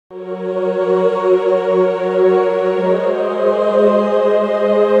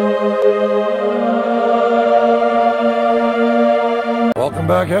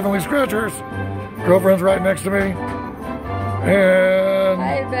Heavenly Scratchers. Girlfriend's right next to me. And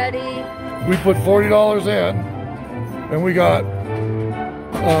hi, buddy. We put $40 in, and we got.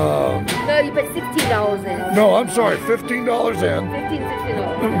 No, you put $16 in. No, I'm sorry, $15 in.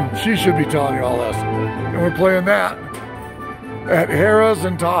 $16, $16. She should be telling you all this. And we're playing that at Harrah's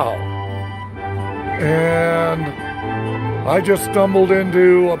in Tahoe. And I just stumbled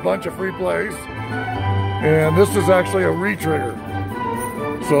into a bunch of free plays. And this is actually a re-trigger.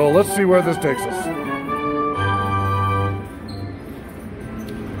 So let's see where this takes us.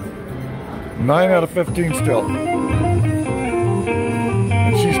 9 out of 15 still.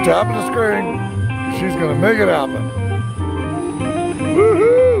 And she's tapping the screen. She's gonna make it happen. Woohoo!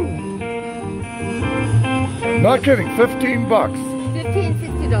 Not kidding, 15 bucks. $15,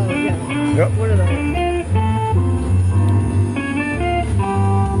 $60, yeah. Yep. One of those.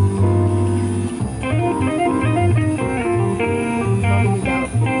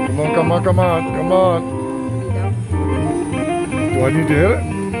 Come on, come on, come on. Do I need to hit it?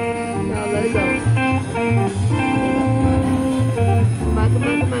 No, let it go. Come on, come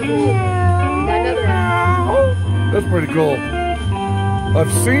on, come on. Got another one. That's pretty cool.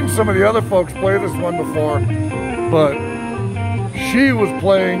 I've seen some of the other folks play this one before, but she was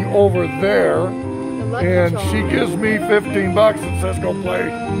playing over there, and she gives me 15 bucks and says go play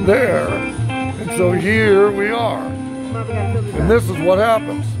there. And so here we are. And this is what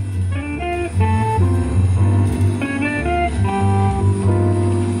happens.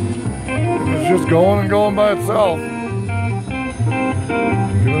 It's just going and going by itself.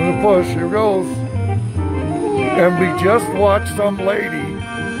 Give it a push, here goes. And we just watched some lady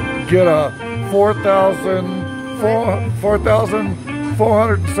get a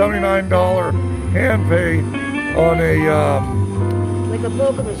 $4,479 hand pay on a like a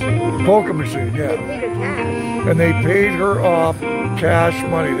poker machine. Poker machine, yeah. They paid her cash. And they paid her off cash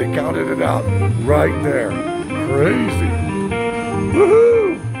money. They counted it out right there. Crazy. Woohoo!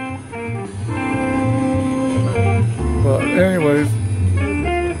 But anyways,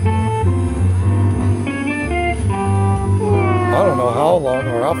 I don't know how long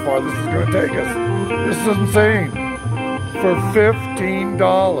or how far this is going to take us. This is insane. For $15.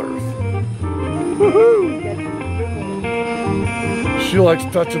 Woohoo! She likes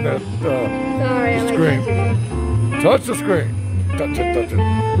touching that screen. Touch the screen. Touch it, touch it.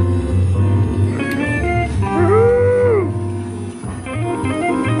 Woohoo!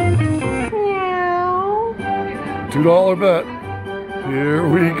 $2 bet. Here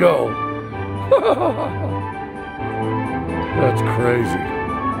we go. That's crazy.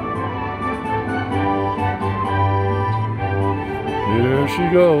 Here she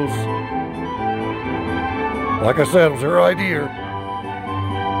goes. Like I said, it was her idea.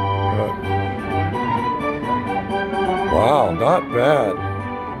 Wow, not bad.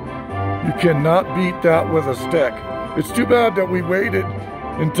 You cannot beat that with a stick. It's too bad that we waited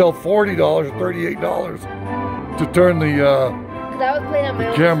until $40 or $38 to turn the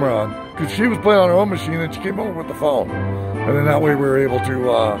camera on. Because she was playing on her own machine and she came over with the phone. And then that way we were able to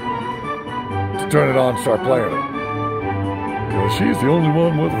turn it on and start playing it. Because she's the only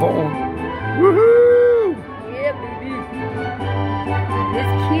one with a phone. Woohoo! Yeah, baby. This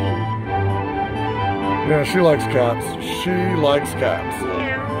kitty. Yeah, she likes cats. She likes cats.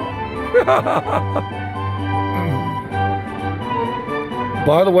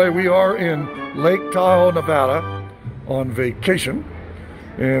 By the way, we are in Lake Tahoe, Nevada on vacation.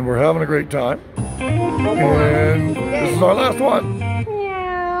 And we're having a great time. And this is our last one.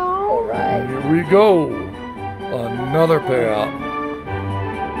 All right. Here we go. Another payout.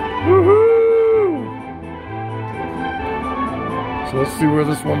 Woohoo! So let's see where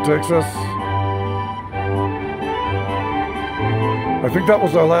this one takes us. I think that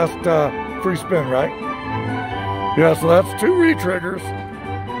was our last free spin, right? Yeah, so that's 2 re-triggers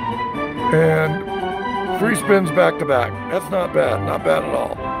and free spins back to back. That's not bad. Not bad at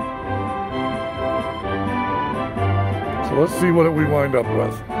all. So let's see what we wind up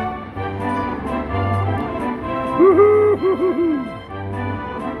with. Woo-hoo-hoo-hoo-hoo.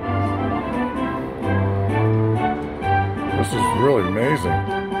 This is really amazing.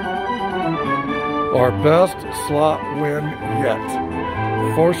 Our best slot win yet.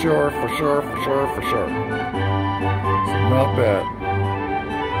 For sure, for sure, for sure, for sure. It's not bad.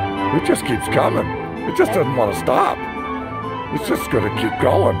 It just keeps coming. It just doesn't want to stop. It's just going to keep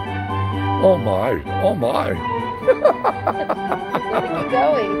going. Oh my, oh my. Keep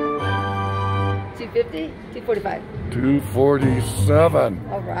going. 250? 245. 247.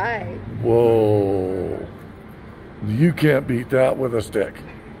 All right. Whoa. You can't beat that with a stick.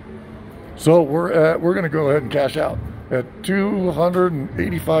 So we're going to go ahead and cash out. at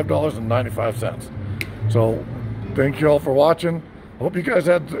 $285.95. So thank you all for watching. Hope you guys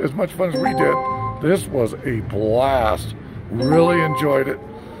had as much fun as we did. This was a blast. Really enjoyed it.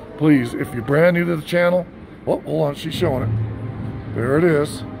 Please, if you're brand new to the channel, oh, hold on, she's showing it. There it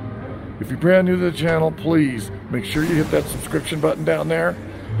is. If you're brand new to the channel, please make sure you hit that subscription button down there.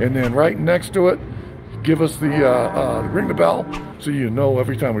 And then right next to it, give us the, ring the bell so you know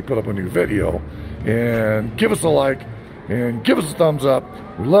every time we put up a new video. And give us a like and give us a thumbs up.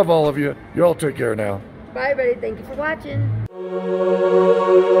 We love all of you. You all take care now. Bye, everybody. Thank you for watching.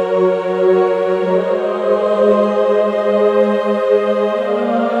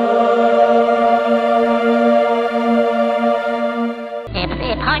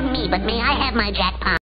 Pardon me, but may I have my jack?